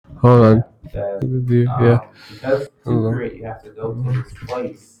Hold on. that Yeah. because to Hold create you have to go to this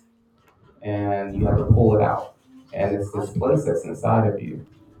place and you have to pull it out, and it's this place that's inside of you.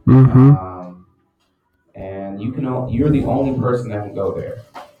 on. Um, and you're the only person that can go there.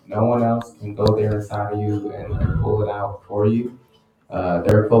 No one else can go there inside of you and pull it out for you.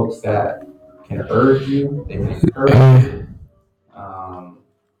 There are folks that can urge you, they can encourage you, um,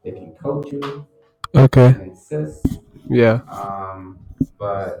 they can coach you, they Okay. can insist. Yeah. Um,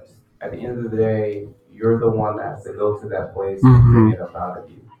 but at the end of the day, you're the one that has to go to that place and bring Mhm. it up out of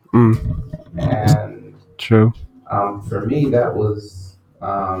you. Mm. And True. for me, that was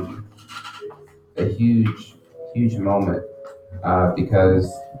a huge, huge moment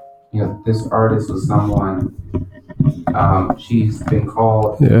because this artist was someone. She's been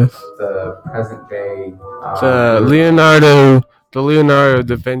called Yes. the present day. The Leonardo, the Leonardo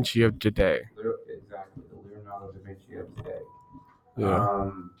da Vinci of today. Exactly, the Leonardo da Vinci of today. Yeah.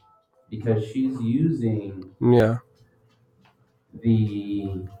 Um, because she's using Yeah.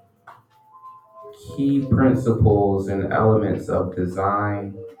 the key principles and elements of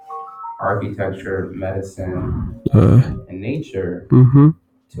design, architecture, medicine, and nature Mhm.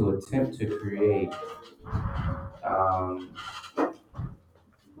 to attempt to create um,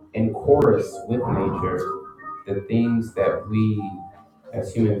 in chorus with nature the things that we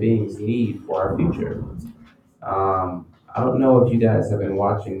as human beings need for our future. I don't know if you guys have been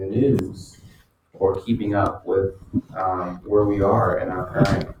watching the news or keeping up with where we are in our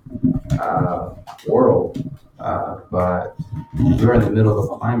current world, but we're in the middle of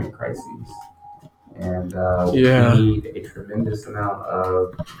a climate crisis. And we Yeah. need a tremendous amount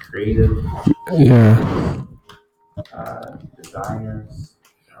of creative Yeah. designers,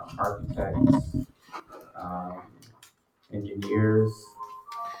 architects, um, engineers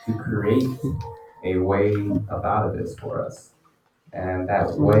to create a way up out of this for us. And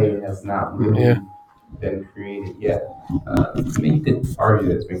that way has not Yeah. really been created yet. You could argue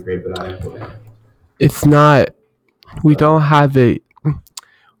that it's been created but not implemented. It's not. We don't have it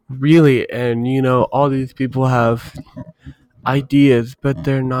really, and all these people have ideas, but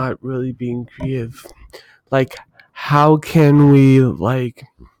they're not really being creative. Like, how can we all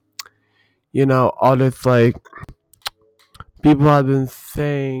this people have been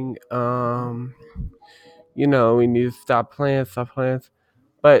saying, we need to stop plants.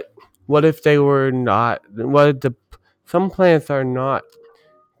 But what if they were not? What if some plants are not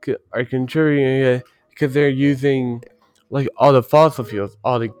are contributing it because they're using all the fossil fuels,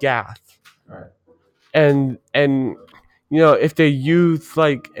 all the gas, Right. and if they use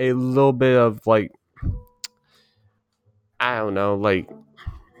a little bit of I don't know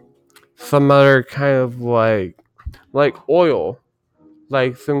some other kind of oil,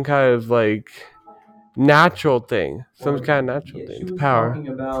 some kind of natural thing, some Or kind of natural yeah, thing she to was power. talking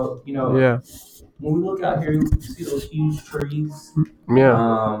about Yeah. when we look out here, you see those huge trees.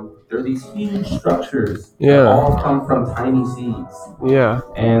 Yeah. There are these huge structures that all Yeah. come from tiny seeds, Yeah.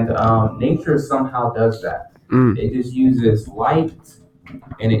 and nature somehow does that. Mm. It just uses light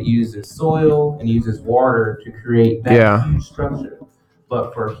and it uses soil and uses water to create that Yeah. huge structure.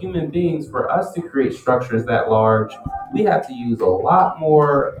 But for human beings, for us to create structures that large, we have to use a lot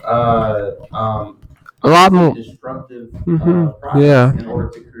more A lot more. destructive Yeah. process in order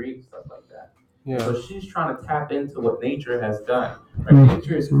to create stuff like that. And Yeah. so she's trying to tap into what nature has done. Right? Mm.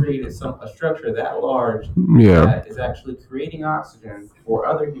 Nature has created a structure that large Yeah. that is actually creating oxygen for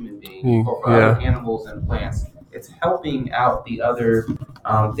other human beings Mm. or for Yeah. other animals and plants. It's helping out the other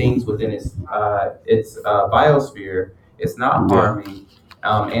things within its biosphere. It's not Yeah. harming,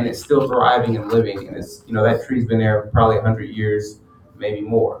 and it's still thriving and living. And it's that tree's been there for probably 100 years, maybe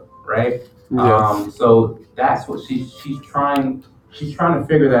more, right? Yes. So that's what she's trying. She's trying to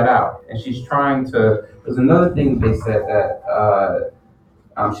figure that out, and she's trying to. There's another thing they said that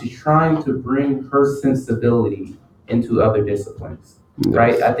she's trying to bring her sensibility into other disciplines,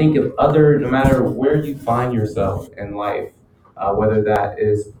 right? Yes. I think no matter where you find yourself in life, whether that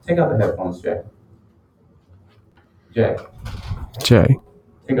is, take out the headphones, Jay. Jay, Jay,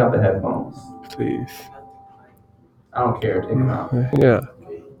 take out the headphones. please. I don't care. Take them out. Yeah.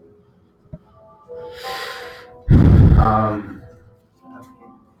 Um,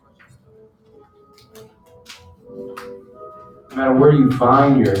 no matter where you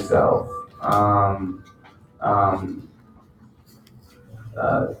find yourself, um, uh,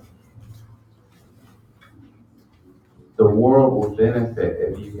 the world will benefit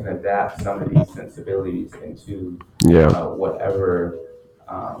if you can adapt some of these sensibilities into Yeah. whatever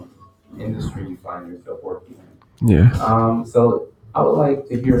um, industry you find yourself working in. Yeah. So I would like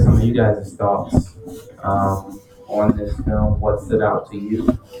to hear some of you guys' thoughts on this film. What stood out to you?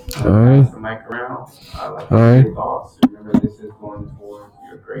 All right. Pass the mic around. Like All right. your thoughts. Remember, this is going towards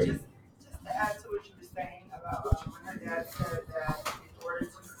your grade. Just to add to what you were saying about when her dad said that in order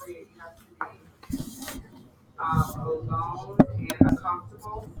to create, you have to be alone and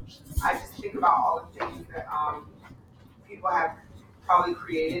uncomfortable. I just think about all the things that people have probably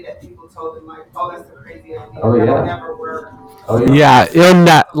created that people told them like, oh, that's a crazy idea. Oh, yeah. That'll never work. Oh, yeah. Yeah, in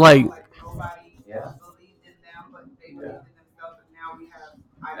that Nobody Yeah. believed in them, but they believed in themselves, and now we have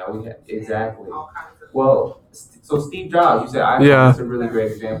Now we have, exactly. all kinds of. Well, so Steve Jobs, you said iPhone. Yeah. That's a really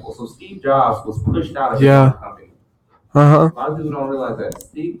great example. So Steve Jobs was pushed out of his Yeah. own company. Uh A huh. lot of people don't realize that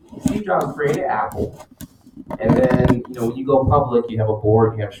Steve Jobs created Apple, and then when you go public, you have a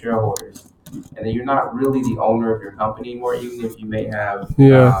board, you have shareholders, and then you're not really the owner of your company anymore, even if you may have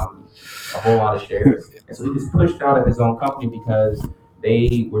Yeah. a whole lot of shares. And so he was pushed out of his own company because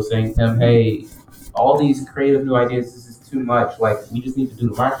they were saying to him, "Hey, all these creative new ideas, this is too much. Like, we just need to do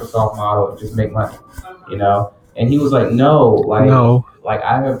the Microsoft model and just make money, And he was like, "No, No. like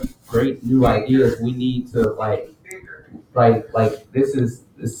I have great new ideas. We need to like this is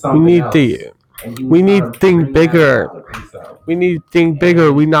We something need else." to. And he was We need trying to think bring that bigger. out of himself. We need to think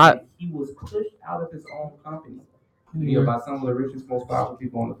bigger. We not. And he was pushed out of his own company. By some of the richest, most powerful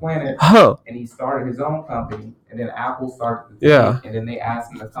people on the planet. Huh. And he started his own company, and then Apple started to Yeah. and then they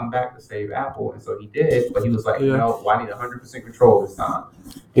asked him to come back to save Apple, and so he did, but he was like, Yeah. no, I need 100% control this time.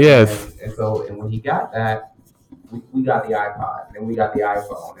 Yes. And when he got that, we got the iPod, and then we got the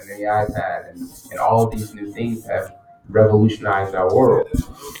iPhone, and then the iPad, and all of these new things have revolutionized our world.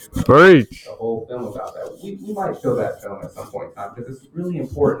 Preach. A whole film about that. We might show that film at some point in time, because it's really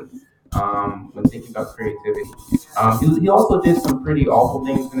important when thinking about creativity. He also did some pretty awful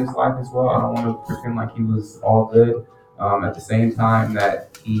things in his life as well. I don't want to pretend like he was all good. At the same time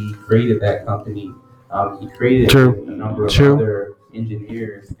that he created that company, he created a number of other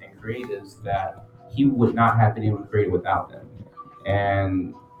engineers and creatives that he would not have been able to create without them.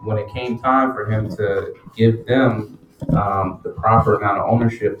 And when it came time for him to give them the proper amount of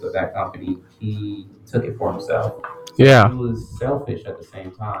ownership of that company, he took it for himself. Yeah. He was selfish at the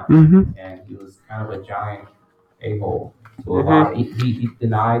same time, and he was kind of a giant a-hole. So he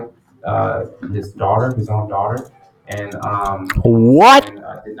denied his own daughter, and What? and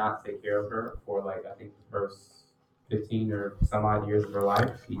did not take care of her for like I think the first 15 or some odd years of her life.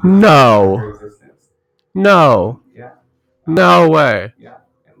 No. Her existence. No. Yeah. No way. Yeah.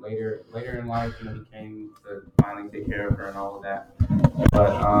 And later in life, he came to finally take care of her and all of that.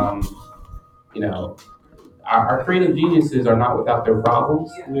 But our creative geniuses are not without their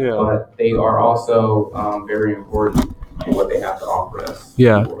problems, but they are also very important in what they have to offer us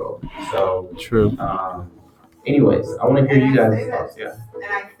in the world. So true. Anyways, I want to hear you guys' thoughts. Yeah. And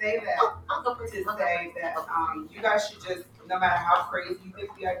I say that to say that you guys should just, no matter how crazy you think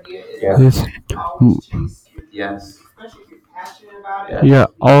the idea is, always chase your dreams. Yes. Especially if you're passionate about it. Yeah,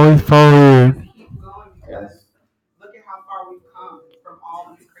 always follow. Keep going because look at how far we've come from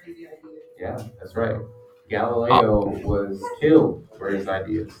all these crazy ideas. Yeah, that's right. Galileo was killed for his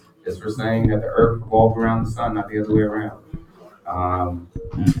ideas, just for saying that the earth revolved around the sun, not the other way around.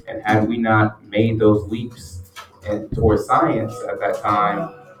 And had we not made those leaps towards science at that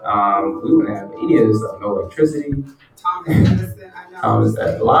time, we wouldn't have any of this stuff, no electricity. Thomas Edison, I know.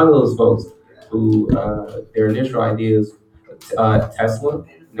 A lot of those folks who their initial ideas, Nikola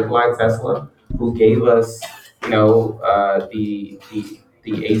Tesla, who gave us, the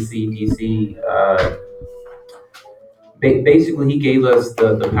AC/DC. Basically, he gave us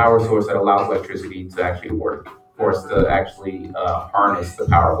the power source that allows electricity to actually work, for us to actually harness the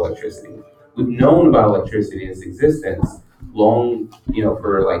power of electricity. We've known about electricity and its existence long,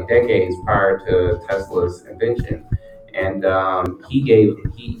 for like decades prior to Tesla's invention. And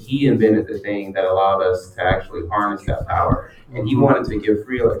he invented the thing that allowed us to actually harness that power. And he wanted to give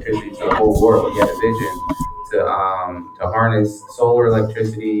free electricity to the whole world. He had a vision to harness solar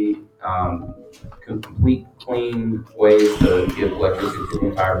electricity, complete clean ways to give electricity to the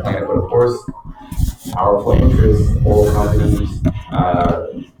entire planet. But of course, powerful interests, oil companies,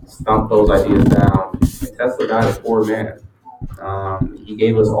 stumped those ideas down. And Tesla died a poor man. He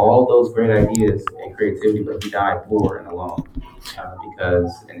gave us all those great ideas and creativity, but he died poor and alone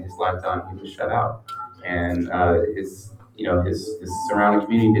because in his lifetime he was shut out, and his surrounding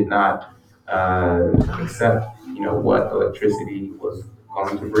community did not accept what electricity was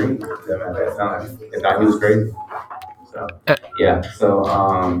going to bring them at that time. They thought he was crazy. So yeah. So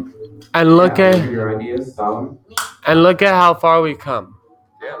and look at your ideas, Solomon. And look at how far we come.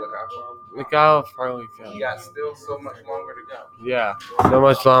 Yeah, look how far. Look how far we come. We got still so much longer to go. Yeah, so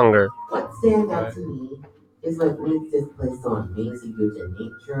much longer. What stands out to me is what makes this place so amazing due to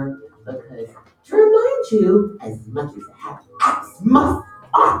nature. Because to remind you, as much as acts must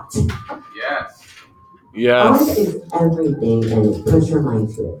art. Yes. Art Yes. is everything and it puts your mind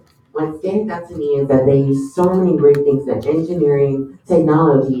to it. What stands out to me is that they use so many great things that engineering,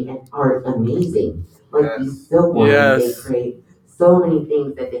 technology, and art amazing. Like these silkworms, they Yes. create so many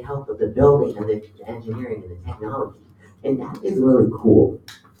things that they help with the building and the engineering and the technology. And that is really cool.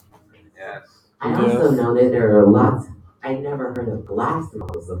 Yes. I also Yes. know that there are lots, I never heard of glass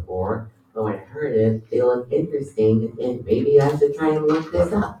models before, but when I heard it, they look interesting and maybe I should try and look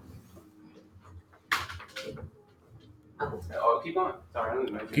this up. Oh, keep going. Sorry, I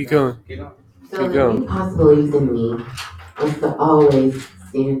didn't mention Keep that. going. Keep going. So Keep the going. impossibilities in me was to always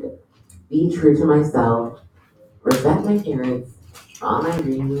be true to myself, respect my parents, all my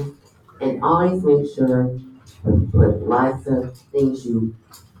dreams, and always make sure to put lots of things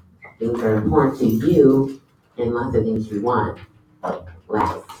things are important to you and lots of things you want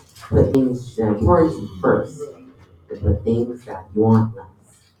last. Put things that are important to you first, and put things that you want last.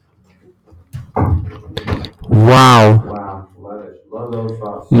 Wow. Wow, love it. Love those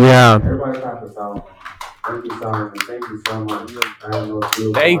thoughts. Yeah. Everybody clap us out. Thank you, Simon. Thank you so much. I have no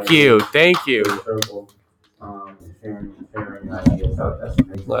clue. Thank you. Thank you. Circle, sharing ideas. So that's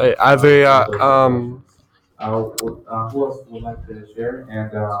amazing. Like, I very Who else would like to share?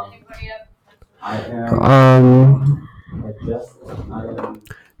 And I am Justin. I am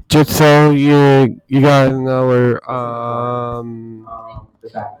just so you guys know the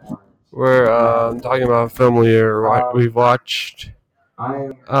back one. we're talking about a film we've watched. I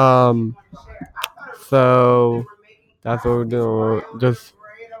am So that's what we're doing.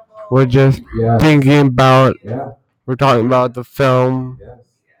 We're just yes. thinking about. Yeah. We're talking about the film Yes.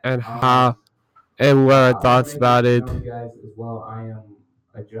 and how and what our thoughts about it You guys as well. I am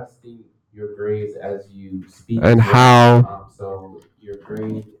adjusting your grades as you speak. and how So your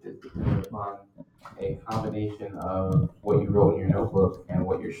grade is dependent upon a combination of what you wrote in your notebook and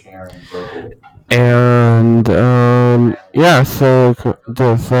what you're sharing verbally. and yeah. So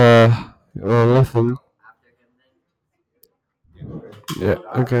just listen. Yeah.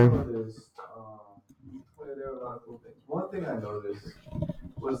 Okay. There were a lot of cool things. One thing I noticed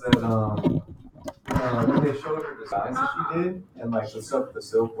was that when they showed her designs that she did and like the stuff, the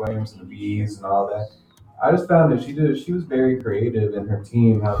silkworms and the bees and all that. I just found that she was very creative in her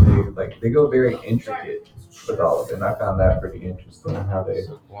team. How they go very intricate with all of it. And I found that pretty interesting. How they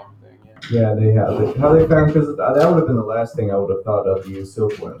they have how they found because that would have been the last thing I would have thought of use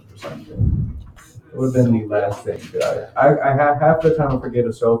silkworms for something. It would have been the last thing that I half the time I forget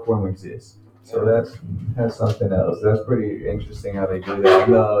a silkworm exists. So that's something else. That's pretty interesting how they do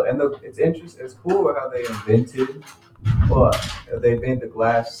that. It's interesting. It's cool how they invented. Well, they made the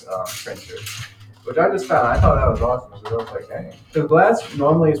glass printer, which I just found. I thought that was awesome. So I was like, dang, because glass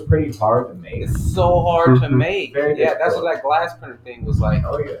normally is pretty hard to make. It's so hard to make. Very yeah, that's difficult. what that glass printer thing was like.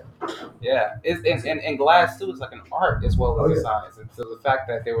 Oh yeah. Yeah, and glass too is like an art as well as Oh, a science. And so the fact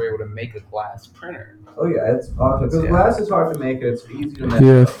that they were able to make a glass printer. Oh yeah, it's awesome. Because glass is hard to make. It's easy to mess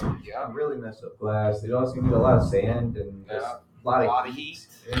Yes. up. Yeah, really mess up glass. You also need a lot of sand and just a lot of heat.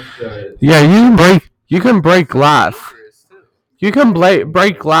 Yeah, you can break glass. You can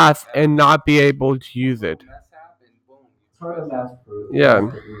break glass and not be able to use it. It's hard to mass produce. Yeah.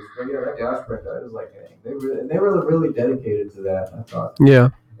 But yeah, that glass printer is like they were really dedicated to that. I thought. Yeah.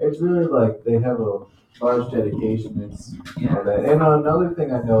 It's really like they have a large dedication. It's that. And another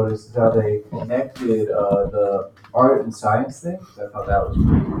thing I noticed is how they connected the art and science thing. I thought that was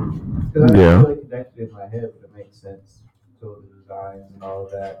pretty. Because I didn't really connect it in my head, but it makes sense. So the designs and all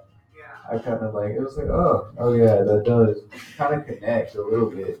of that. I kind of like it was like oh yeah, that does kind of connect a little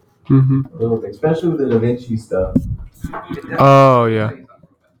bit. Mm-hmm. A little bit, especially with the Da Vinci stuff. Oh yeah.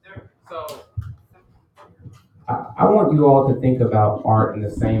 So I want you all to think about art in the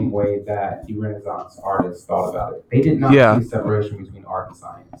same way that the Renaissance artists thought about it. They did not see separation between art and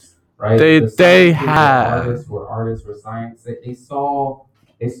science, right? They had artists were science. They saw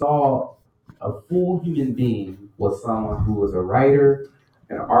a full human being was someone who was a writer,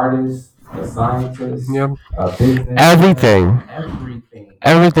 an artist, a scientist, a business, everything.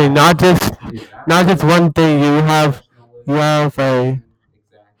 Not just one thing. You have a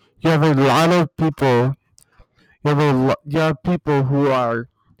lot of people. You have people who are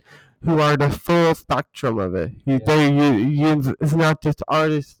the full spectrum of it. It's not just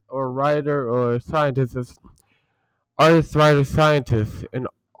artist or writer or scientist. It's artist, writer, scientist, and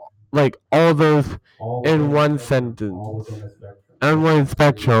like all those in one sentence, in one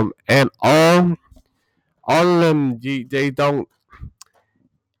spectrum, and all of them. They don't.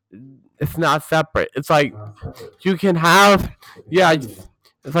 it's not separate. It's like Not separate. you can have, yeah, It's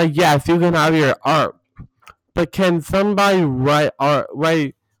it's like yes, you can have your art, but can somebody write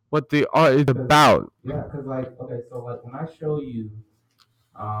what the art is about? Yeah, because like okay, so like when I show you,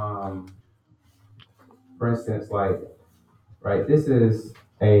 for instance, like right, this is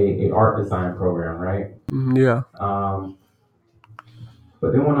a art design program, right? Yeah.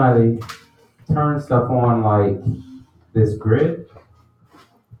 But then when I turn stuff on like this grid,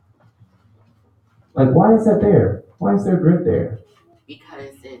 like why is that there? Why is there a grid there? Because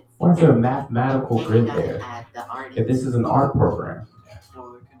it's. Why is there a mathematical You grid gotta there? add the art If this is an art program,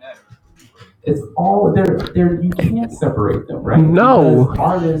 So they connect. it's all there. You can't separate them, right? No. Because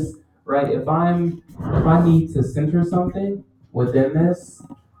artists, right? If I need to center something within this,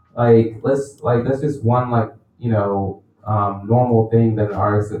 that's just one normal thing that an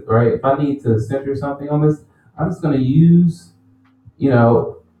artist, right? If I need to center something on this, I'm just gonna use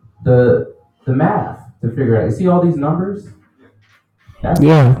the math to figure it out. You see all these numbers? That's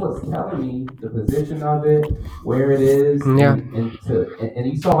what's telling me the position of it, where it is, Yeah. and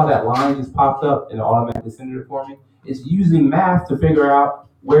you saw how that line just popped up and automatically centered it for me. It's using math to figure out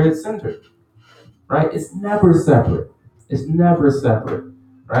where it's centered, right? It's never separate. It's never separate,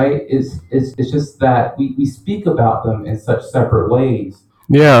 right? It's just that we speak about them in such separate ways.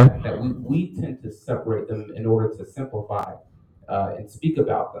 Yeah. That we tend to separate them in order to simplify and speak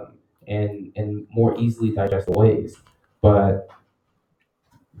about them in more easily digestible ways, but.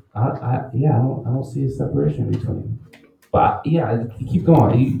 I don't see a separation between them. But yeah, keep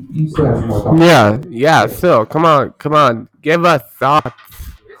going. You still have some more thoughts. Yeah. Still, come on, give us thoughts. This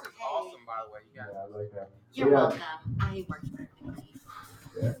is awesome, by the way. You guys. I like that. You're Yeah. welcome. I work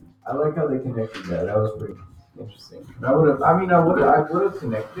for it. I like how they connected that. That was pretty interesting. I would have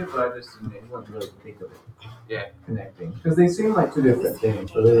connected, but I just didn't really think of it. Yeah. Connecting, because they seem like two different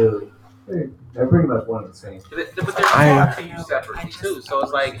things, but they're pretty much one and the same. But they're taught to you separately too, so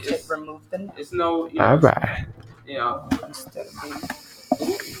it's like remove them it's no Bye bye. instead of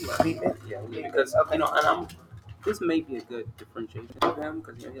leave it. Yeah, because and this may be a good differentiation for him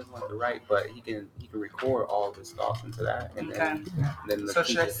because he doesn't like to write, but he can record all of his thoughts into that, and then the So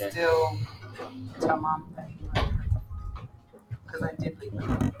should I teacher can. still tell mom that he left her? Because I did leave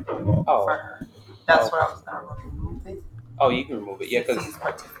it Oh, for her. That's what I was gonna remove it. oh, you can remove it. Yeah, because He's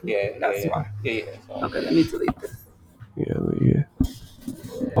participating. yeah. So. Okay, let me delete this. Yeah.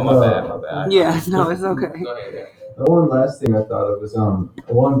 Oh, my bad. Yeah, no, it's okay. Go ahead. Yeah. The one last thing I thought of was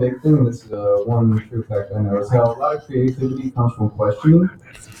one big thing. This is one true fact I know is how a lot of creativity comes from questioning,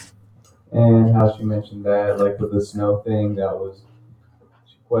 and how she mentioned that like with the snow thing that was.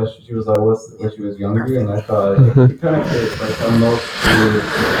 She was like, when she was younger, and I thought it kind of fits like how most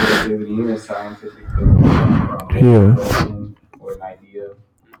creativity in a scientific thing comes from a question or an idea.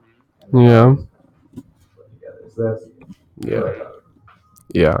 And Yeah. put together. So that's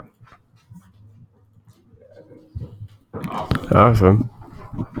Yeah. Awesome.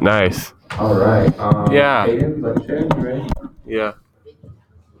 Nice. all right. Yeah. Aiden, you like to share? You ready? Yeah.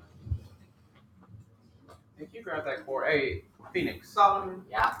 Can you grab that cord? Hey, Phoenix. Solomon.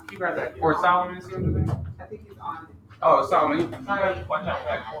 Yeah. Can you grab that cord? Solomon is here today? I think he's on it. Oh, Solomon. Watch out for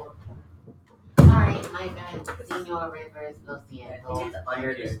that cord. Sorry, my bad. Senor Rivers, Luciano.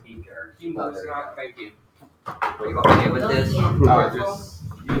 Under the speaker. You move it on. Thank you. You okay with this? Oh, just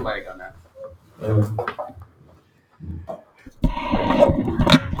you leg on that.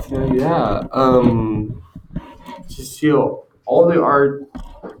 Just feel all the art.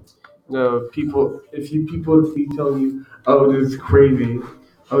 People, if you people keep telling you, oh, this is crazy.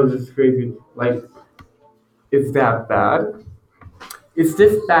 Like, is that bad? Is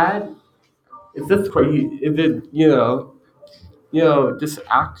this bad? Is this crazy? Is it, just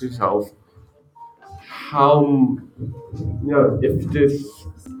ask yourself how,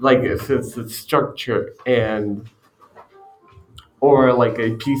 if it's a structure or like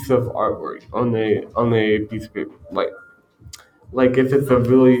a piece of artwork on a piece of paper, like if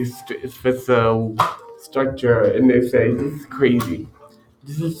it's a structure and they say this is crazy,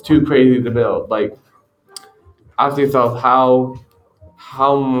 this is too crazy to build. Like, ask yourself how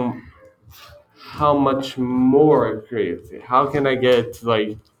much more crazy? How can I get it to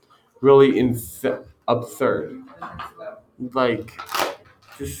like really absurd? Like,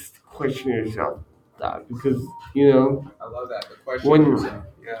 just question yourself that, because I love that. The question.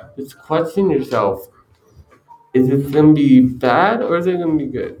 Yeah. just question yourself. Is it gonna be bad or is it gonna be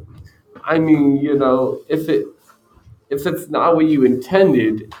good? I mean, if it's not what you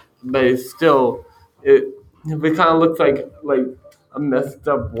intended, but it's still if it kind of looks like a messed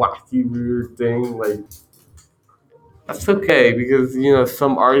up, wacky, weird thing, like That's okay because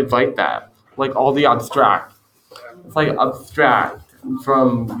some art is like that. Like all the abstract. It's like abstract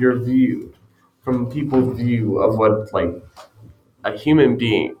from your view, from people's view of what like a human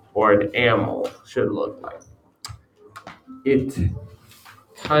being or an animal should look like. It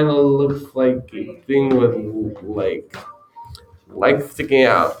kind of looks like a thing with legs sticking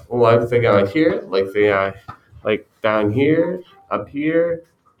out, legs sticking out here, legs sticking out like down here, up here,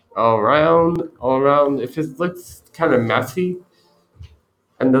 all around. If it looks kind of messy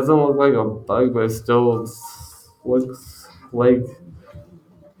and doesn't look like a bug, but it still looks like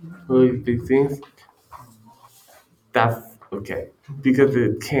really big things, that's okay because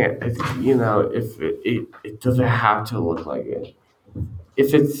it can't. If it doesn't have to look like it. If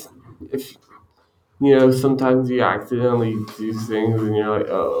sometimes you accidentally do things and you're like,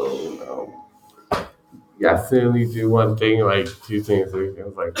 oh no. You accidentally do one thing, like two things, three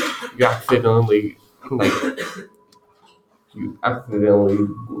things, like like you accidentally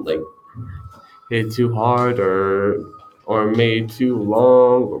like hit too hard or made too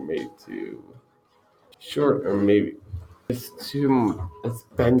long or made too short or maybe it's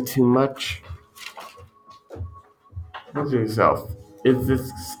been too much. Look at yourself. Is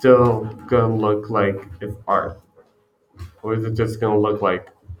this still gonna look like it's art? Or is it just gonna look like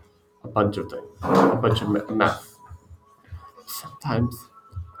a bunch of things? A bunch of mess? Sometimes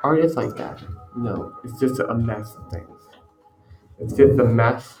art is like that. No, it's just a mess of things. It's just a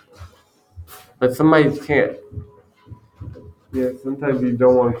mess. But somebody can't. Yeah, sometimes you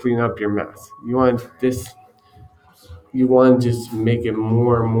don't want to clean up your mess. You want to just make it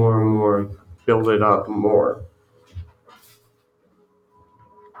more and more and more, build it up more.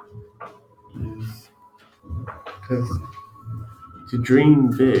 Because to dream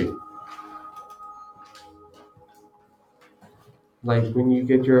big, like when you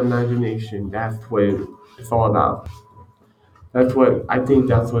get your imagination, that's what it's all about. That's what I think.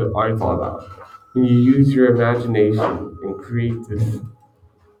 That's what art's all about. When you use your imagination and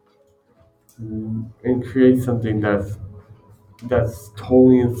create something that's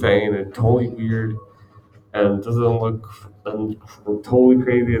totally insane and totally weird and doesn't look and totally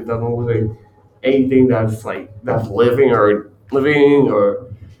crazy. It doesn't look like anything that's living or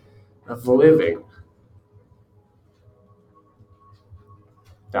that's living.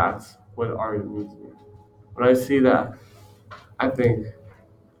 That's what art means to me. When I see that, I think,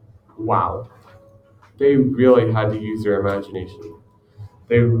 wow, they really had to use their imagination.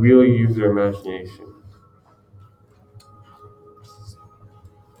 They really use their imagination.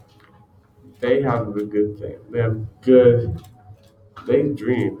 They have a good thing. They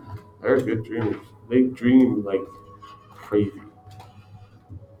dream. They're good dreamers. They dream like crazy.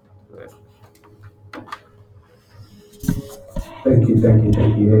 Thank you. Hey,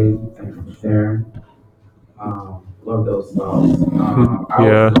 thank you for sharing. Love those thoughts. I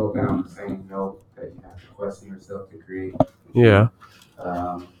Yeah. also go down the same note that you have to question yourself to create. Yeah.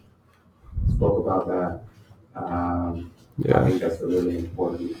 Spoke about that. I think that's a really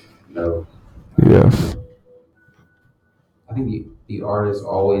important note. Yes. I think the artist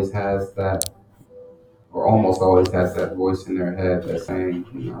always has that, or almost always has that voice in their head that's saying,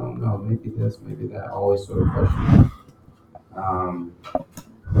 no, maybe this, maybe that, always sort of question.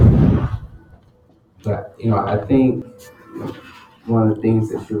 But I think one of the things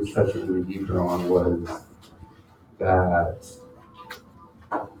that she was touching really deeper on was that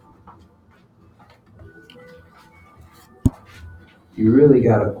you really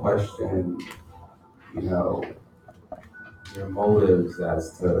got to question, your motives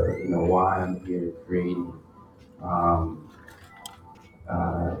as to, why I'm here creating. How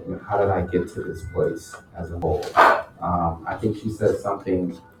did I get to this place as a whole? I think she said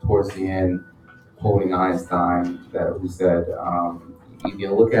something towards the end, quoting Einstein, who said, "You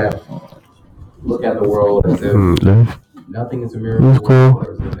can look at the world as if nothing is a miracle,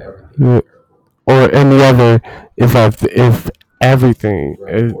 or as if everything is a miracle." Or any other, if everything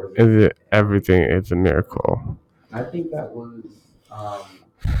is a miracle. I think that was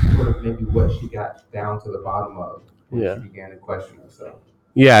sort of maybe what she got down to the bottom of when she began to question herself.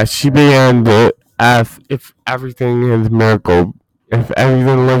 Yeah, she began to ask if everything is a miracle, if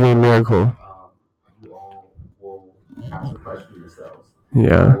everything living a miracle. You all will have to question yourselves.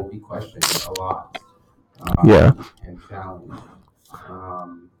 Yeah. You will be questioned a lot. And challenged.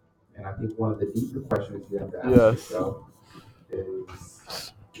 And I think one of the deeper questions you have to ask yourself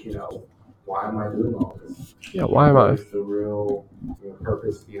is, why am I doing all this? Yeah, why am I? What is the real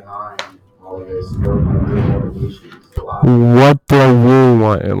purpose behind all of this? What are my real motivations? What do I really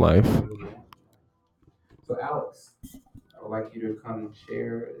want in life? So Alex, I would like you to come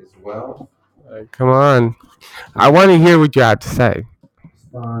share as well. Come on. I want to hear what you have to say.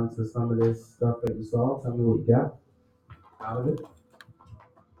 Respond to some of this stuff that you saw. Tell me what you got out of it.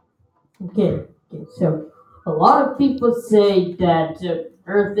 Okay, so a lot of people say that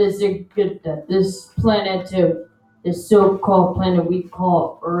Earth isn't good, that this planet, this so-called planet we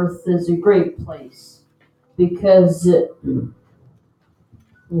call Earth, is a great place because it's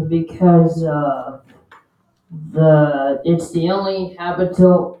the only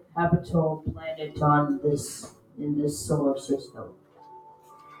habitable planet on this in this solar system.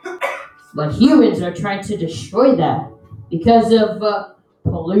 But humans are trying to destroy that because of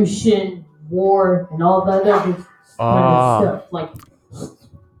pollution, war, and all that other kind of stuff. Like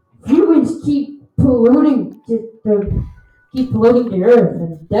humans keep polluting the earth,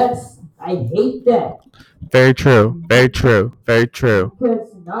 and I hate that. Very true. Very true. Very true.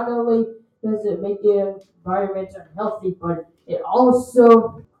 Because not only does it make the environment unhealthy, but it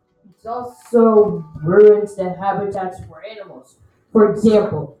also ruins the habitats for animals. For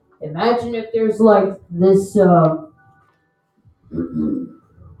example, imagine if there's like this.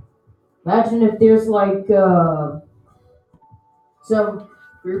 Imagine if there's like some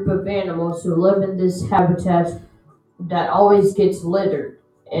group of animals who live in this habitat that always gets littered,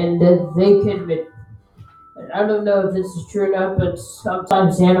 and that they can. And I don't know if this is true or not, but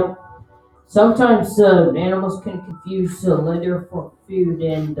sometimes animals can confuse litter for food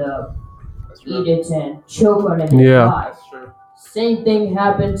and eat it and choke on it and die. That's true. Same thing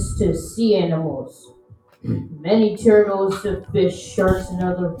happens to sea animals. Many turtles, fish, sharks, and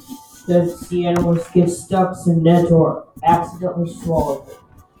other sea animals get stuck in net or accidentally swallowed.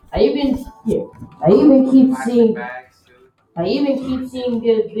 I even keep seeing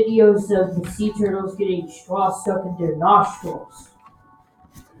videos of the sea turtles getting straw stuck in their nostrils.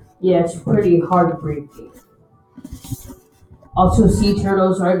 Yeah, it's pretty heartbreaking. Also, sea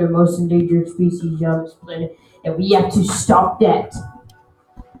turtles are the most endangered species on this planet, and we have to stop that.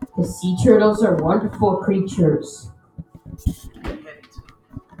 The sea turtles are wonderful creatures.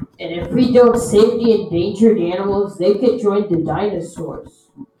 And if we don't save the endangered animals, they could join the dinosaurs.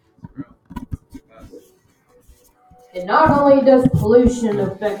 And not only does pollution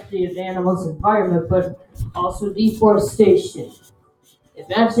affect the animals' environment, but also deforestation.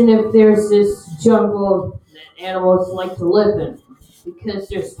 Imagine if there's this jungle that animals like to live in, because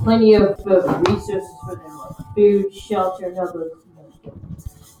there's plenty of resources for them, like food, shelter, and other things.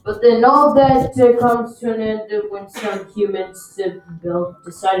 But then all that comes to an end when some humans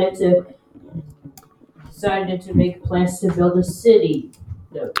decided to make plans to build a city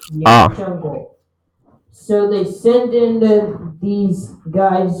near the jungle. So they send in these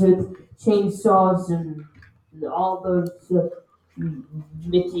guys with chainsaws and all those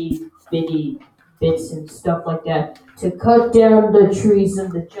bitty bits and stuff like that to cut down the trees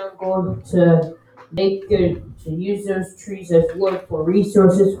in the jungle to use those trees as wood for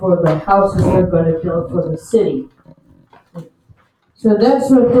resources for the houses they're going to build for the city. So that's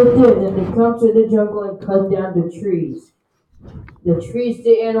what they did, and they come to the jungle and cut down the trees. The trees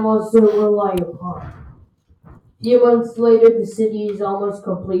the animals rely upon. A few months later, the city is almost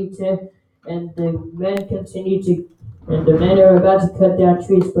complete, and the men are about to cut down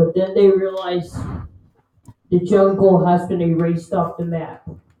trees, but then they realize the jungle has been erased off the map.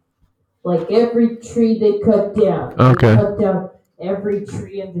 Like every tree they cut down, they cut down every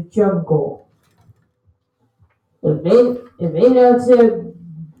tree in the jungle. It may not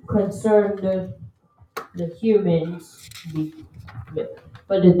concern the humans,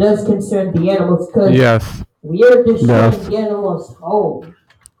 but it does concern the animals because we are destroying the animals' home.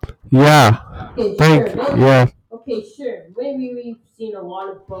 Yeah. Okay, sure. Maybe we've seen a lot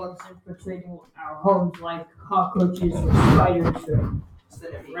of bugs infiltrating our homes, like cockroaches or spiders or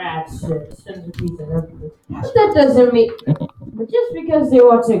rats and centipedes and everything. But that doesn't mean. But just because they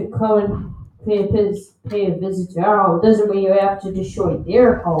want to come and pay a visit to our home doesn't mean you have to destroy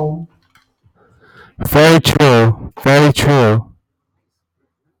their home. Very true. Very true.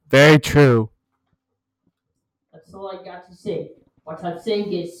 Very true. That's all I got to say. What I'm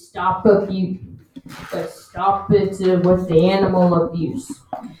saying is stop it with the animal abuse.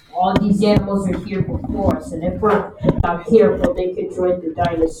 All these animals are here before us, and if we're not careful, they could join the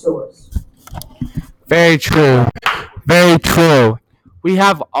dinosaurs. Very true. Very true. We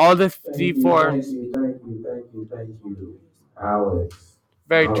have all this deforestation. Thank you, Alex.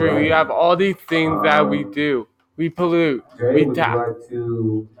 Very true. We have all these things that we do. We pollute. Jay, we tap.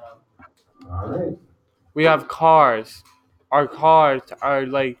 All right. We have cars. Our cars are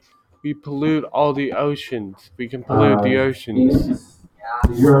like, we pollute all the oceans. We can pollute the oceans.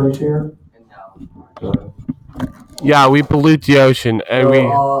 Did you already share? No. Go ahead. Yeah, we pollute the ocean, and So we.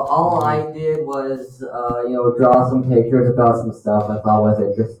 all I did was, draw some pictures about some stuff I thought was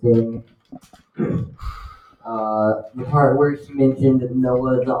interesting. The part where she mentioned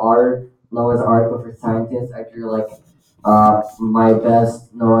Noah's Ark, but for scientists, I drew like my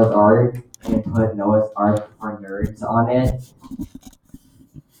best Noah's Ark and put Noah's Ark for nerds on it.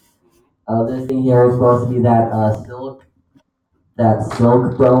 This thing here is supposed to be that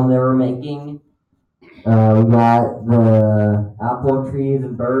silk dome they were making. We got the apple trees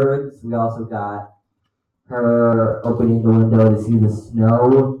and birds. We also got her opening the window to see the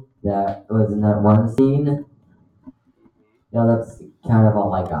snow that was in that one scene. That's kind of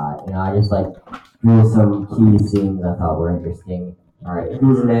all I got. I just drew some key scenes I thought were interesting. All right,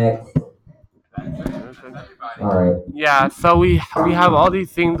 who's next? All right. Yeah, so we have all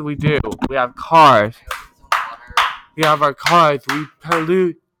these things we do. We have cars. We have our cars. We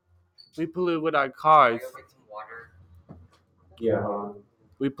pollute with our cars. Yeah.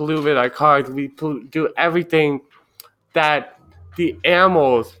 We pollute with our cars. We do everything that the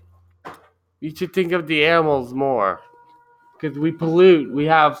animals. You should think of the animals more, because we pollute.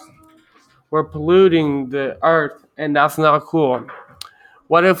 We're polluting the earth, and that's not cool.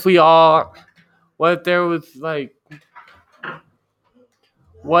 What if we all? What if there was like?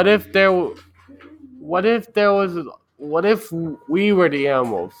 What if there? What if there was? What if we were the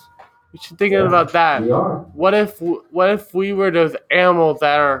animals? You should think about that. We are. What if we were those animals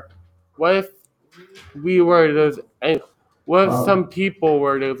that are? What if we were those? What if some people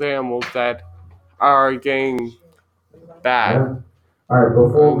were those animals that are getting bad? Yeah. All right.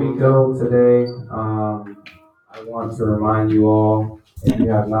 Before we go today, I want to remind you all, if you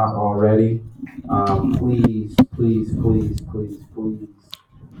have not already, please,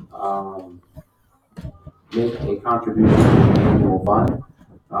 make a contribution to the annual fund.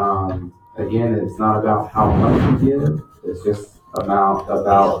 Again, it's not about how much you give; it's just about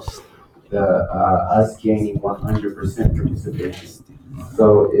us gaining 100% participation.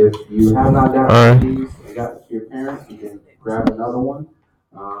 So if you have not gotten these and got it to your parents, you can grab another one.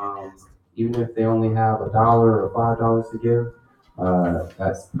 Even if they only have $1 or $5 to give,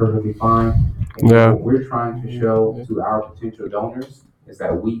 that's perfectly fine. And what we're trying to show to our potential donors is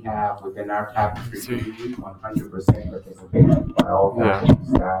that we have within our tapestry community 100% participation by all faculty,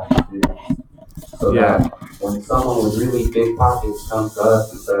 staff, students. So that when someone with really big pockets comes to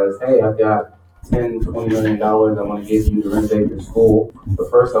us and says, hey, I've got $10, $20 million I want to give you to renovate your school, but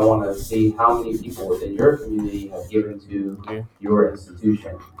first I want to see how many people within your community have given to your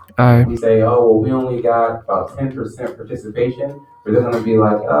institution. We say, oh, well, we only got about 10% participation, but they're going to be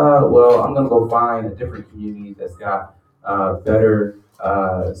like, well, I'm going to go find a different community that's got better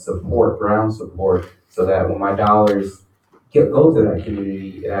support, ground support, so that when my dollars go to that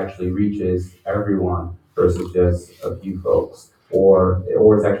community, it actually reaches everyone versus just a few folks, or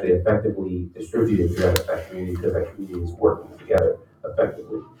it's actually effectively distributed throughout that community because that community is working together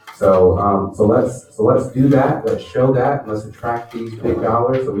effectively. So let's do that. Let's show that. Let's attract these big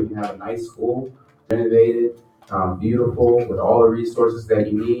dollars so we can have a nice school, renovated, beautiful, with all the resources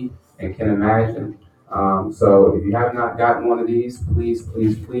that you need and can imagine. So if you have not gotten one of these, please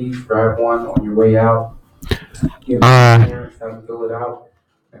grab one on your way out. Give it to your parents, have them fill it out.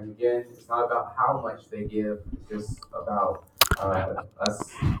 And again, it's not about how much they give, it's just about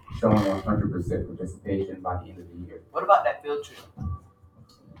us showing 100% participation by the end of the year. What about that field trip?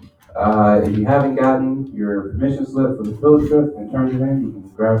 If you haven't gotten your permission slip for the field trip and turned it in, you can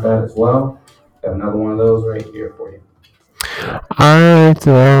grab that as well. Got another one of those right here for you. Alright,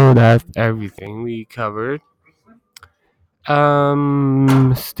 so that's everything we covered.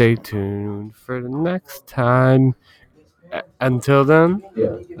 Stay tuned for the next time. Until then,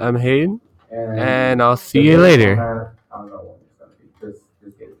 I'm Hayden, and I'll see you later. I don't know when it's going to be. Just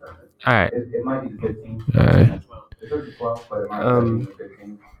get it done. Alright. It might be the 15th. Alright. It's already 12, but it might be the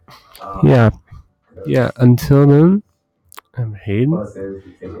 15th. Yeah, until then, I'm Hayden,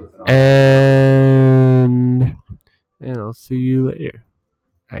 and I'll see you later.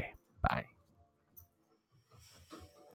 Bye.